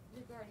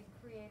 Regarding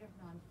creative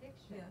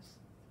nonfiction. Yes.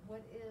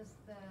 What is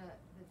the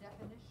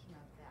definition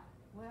of that?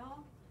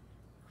 Well,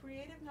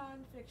 creative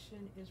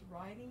nonfiction is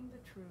writing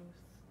the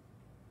truth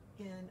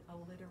in a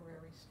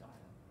literary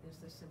style, is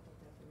the simple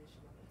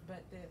definition of it.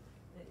 But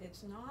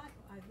it's not,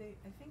 I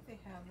think they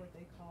have what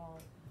they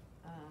call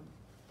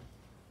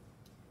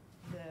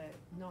the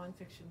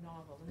nonfiction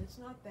novel. And it's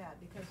not that,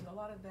 because a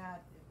lot of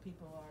that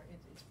people are,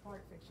 it's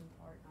part fiction,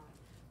 part not.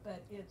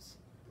 But it's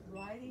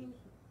writing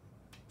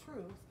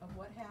truth of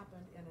what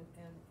happened in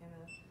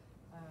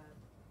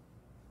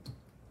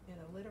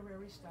a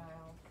literary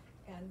style,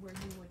 and where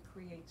you would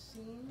create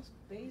scenes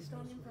based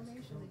on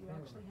information that you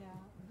actually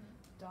have,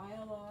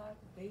 dialogue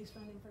based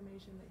on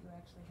information that you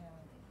actually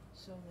have,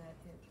 so that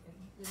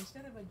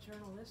instead of a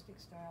journalistic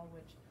style,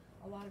 which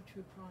a lot of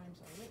true crimes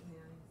are written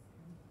in,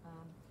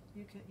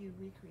 you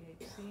recreate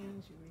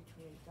scenes, you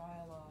recreate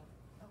dialogue,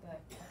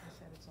 But like I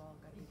said, it's all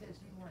got to be. Because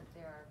you weren't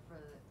there to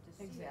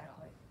see it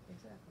all.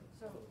 Exactly.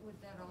 So would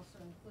that also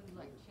include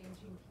like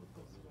changing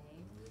people's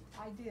names?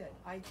 I did.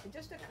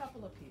 Just a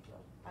couple of people.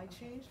 I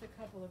changed a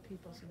couple of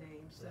people's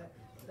names.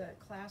 The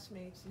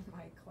classmates in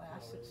my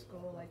class at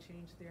school, I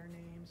changed their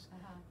names.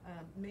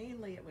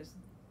 Mainly it was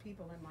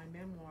people in my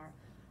memoir.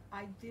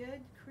 I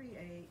did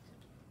create,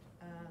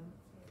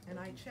 and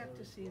I checked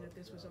to see that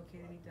this was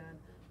okay to be done.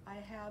 I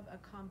have a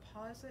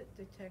composite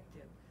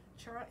detective.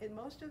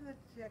 Most of the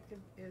detective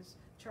is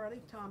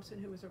Charlie Thompson,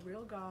 who was a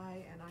real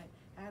guy, and I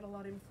had a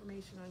lot of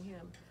information on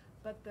him.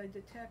 But the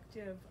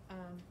detective,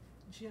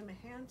 Jim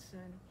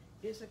Hansen,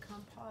 is a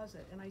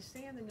composite. And I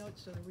say in the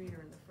notes to the reader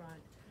in the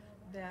front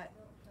that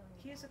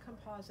he's a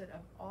composite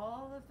of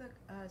all of the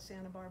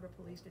Santa Barbara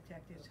police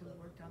detectives who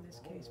worked on this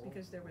case,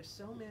 because there were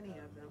so many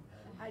of them.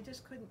 I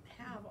just couldn't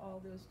have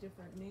all those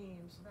different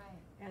names.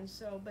 Right. And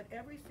so, but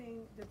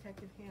everything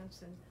Detective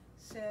Hansen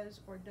says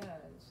or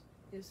does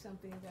is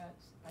something that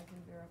I can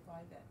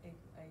verify that a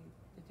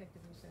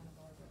detective in Santa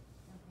Barbara.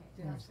 Okay,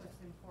 did that's say.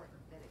 what's important,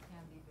 that it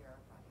can be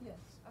verified. Yes.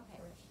 Okay,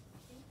 Correct.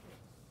 thank you.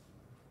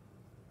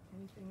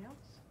 Anything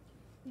else?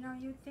 You know,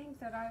 you'd think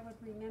that I would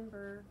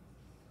remember.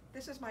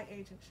 This is my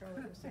agent,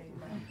 Charlotte Hussein.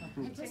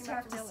 I just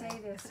have to say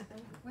this.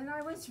 When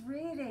I was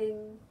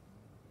reading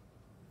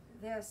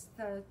the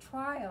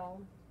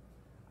trial,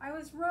 I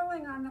was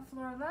rolling on the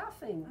floor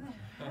laughing.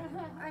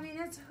 I mean,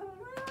 it's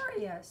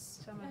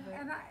hilarious. Some of it.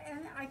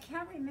 And I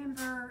can't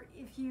remember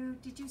if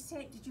did you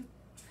take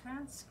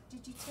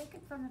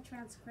it from the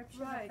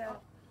transcription Right. of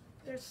that?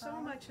 There's so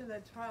trial? much in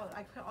the trial.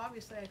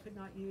 Obviously, I could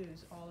not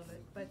use all of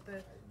it, but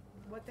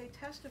what they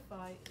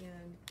testify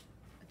in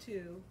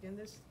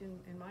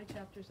my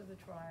chapters of the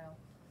trial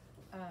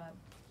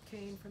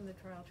came from the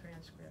trial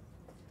transcript.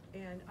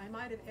 And I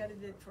might have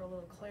edited it for a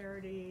little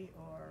clarity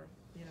or,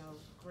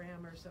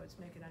 grammar, so it's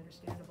make it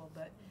understandable,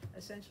 but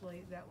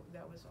essentially that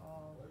was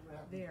all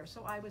there.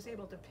 So I was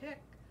able to pick,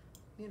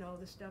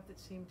 the stuff that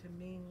seemed to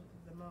mean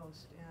the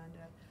most. And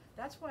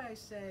that's why I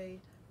say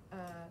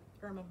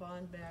Irma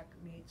Bondback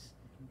meets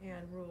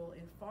Anne Rule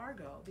in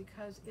Fargo,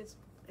 because it's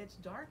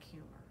dark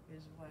humor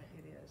is what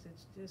it is.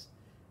 It's just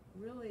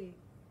really,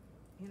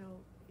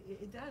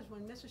 it does.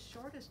 When Mrs.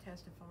 Short is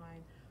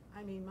testifying,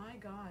 I mean, my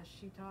gosh,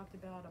 she talked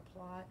about a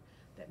plot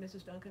that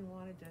Mrs. Duncan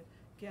wanted to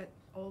get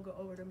Olga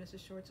over to Mrs.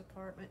 Short's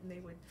apartment, and they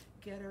would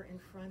get her in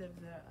front of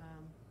the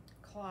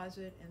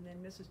closet, and then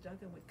Mrs.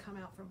 Duncan would come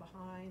out from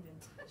behind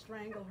and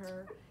strangle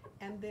her,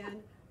 and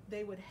then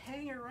they would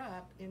hang her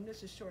up in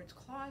Mrs. Short's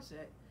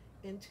closet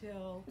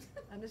until,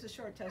 Mrs.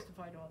 Short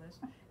testified to all this,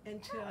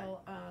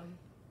 until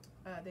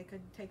they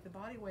could take the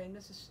body away, and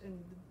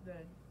the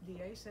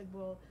DA said,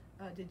 well,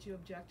 did you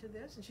object to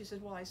this? And she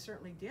said, well, I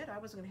certainly did. I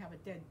wasn't going to have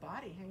a dead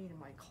body hanging in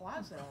my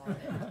closet all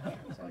day.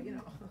 So,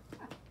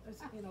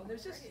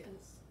 there's just,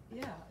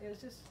 yeah, it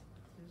was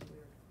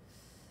weird.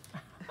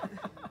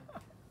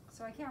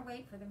 So I can't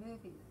wait for the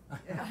movie.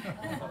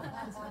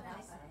 That's what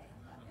I say.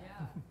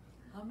 Yeah.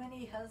 How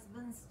many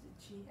husbands did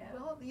she have?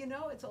 Well,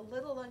 it's a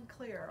little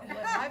unclear, but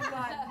I've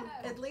got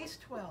at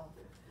least 12.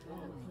 Oh,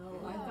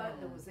 no, I thought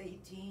it was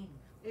 18.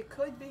 It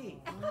could be.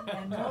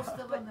 And most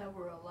of them that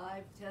were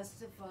alive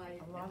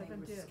testified, A lot and of they them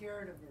were did.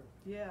 scared of her.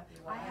 Yeah,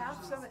 Wow. I have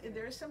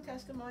there's some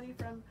testimony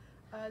from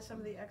some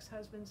of the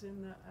ex-husbands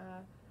in the,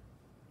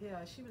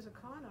 she was a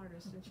con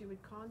artist, and she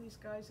would con these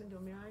guys into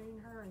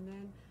marrying her, and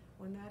then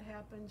when that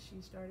happened,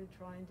 she started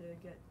trying to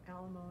get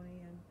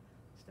alimony and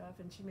stuff,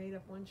 and she made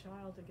up one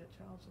child to get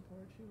child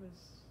support. She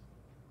was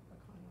a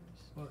con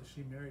artist. Well,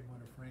 she married one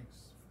of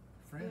Frank's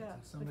friends, Yeah,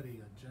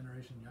 somebody a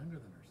generation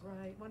younger than herself.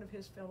 Right, one of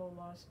his fellow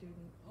law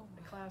student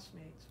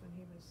classmates when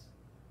he was,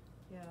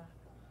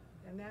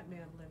 and that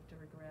man lived to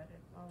regret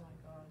it. Oh my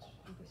gosh,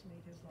 he just made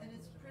his life And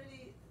it's miserable.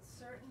 pretty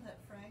certain that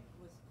Frank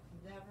was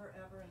never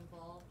ever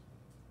involved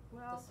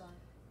with Well, the son.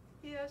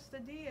 yes, the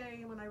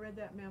DA, when I read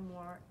that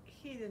memoir,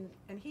 he didn't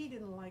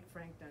like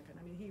Frank Duncan.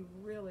 I mean, he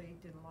really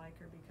didn't like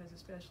her, because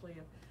especially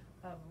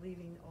of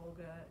leaving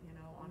Olga,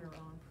 on her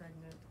own,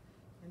 pregnant,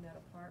 in that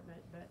apartment,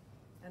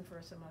 and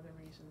for some other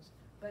reasons.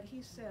 But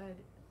he said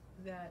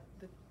that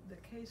the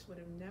case would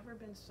have never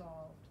been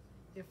solved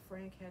if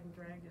Frank hadn't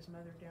dragged his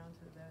mother down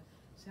to the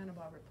Santa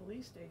Barbara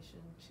police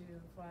station to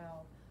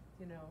file,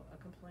 a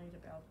complaint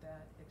about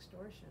that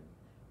extortion,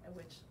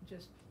 which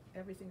just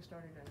everything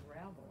started to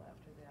unravel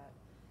after that.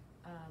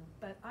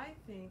 But I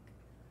think,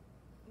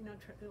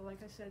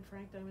 like I said,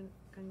 Frank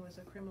Duncan was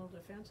a criminal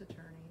defense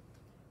attorney,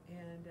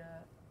 and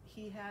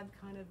he had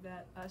kind of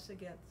that us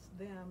against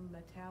them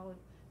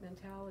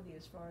mentality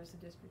as far as the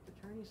district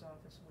attorney's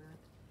office went.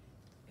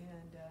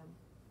 And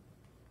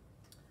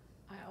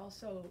I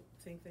also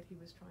think that he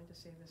was trying to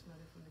save his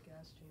mother from the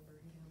gas chamber.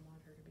 He didn't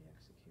want her to be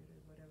executed,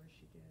 whatever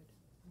she did.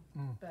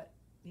 But,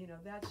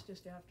 that's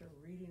just after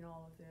reading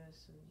all of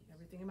this and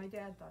everything. And my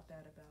dad thought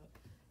that about,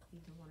 he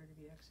didn't want her to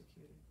be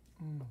executed.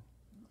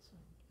 So,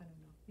 I don't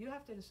know. You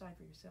have to decide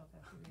for yourself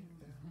after reading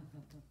it.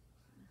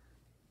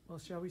 Well,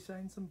 shall we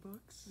sign some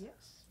books?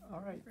 Yes.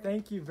 All right.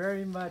 Thank you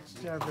very much,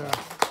 Deborah.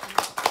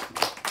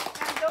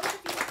 And those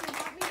of you who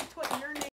want me to put your name